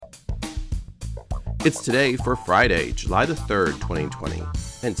It's today for Friday, July the 3rd, 2020.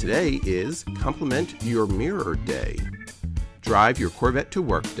 And today is Compliment Your Mirror Day, Drive Your Corvette to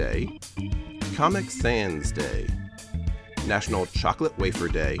Work Day, Comic Sans Day, National Chocolate Wafer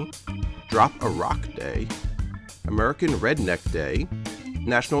Day, Drop a Rock Day, American Redneck Day,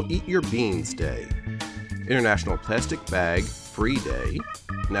 National Eat Your Beans Day, International Plastic Bag Free Day,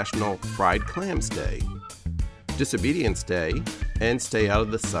 National Fried Clams Day, Disobedience Day, and Stay Out of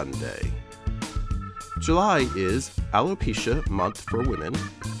the Sun Day. July is Alopecia Month for Women,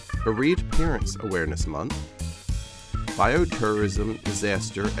 Bereaved Parents Awareness Month, Biotourism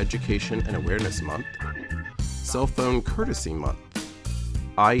Disaster Education and Awareness Month, Cell Phone Courtesy Month,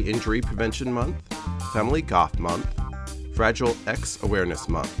 Eye Injury Prevention Month, Family Goth Month, Fragile X Awareness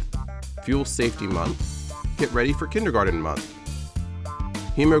Month, Fuel Safety Month, Get Ready for Kindergarten Month,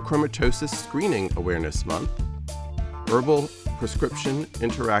 Hemochromatosis Screening Awareness Month, Herbal Prescription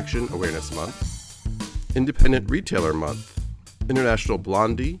Interaction Awareness Month, Independent Retailer Month, International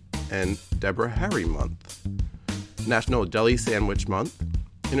Blondie and Deborah Harry Month, National Deli Sandwich Month,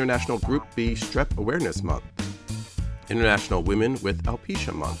 International Group B Strep Awareness Month, International Women with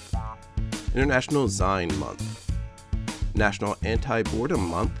Alopecia Month, International Zine Month, National Anti-Boredom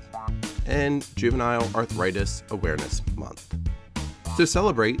Month, and Juvenile Arthritis Awareness Month. So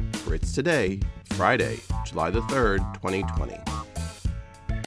celebrate, for it's today, Friday, July the 3rd, 2020.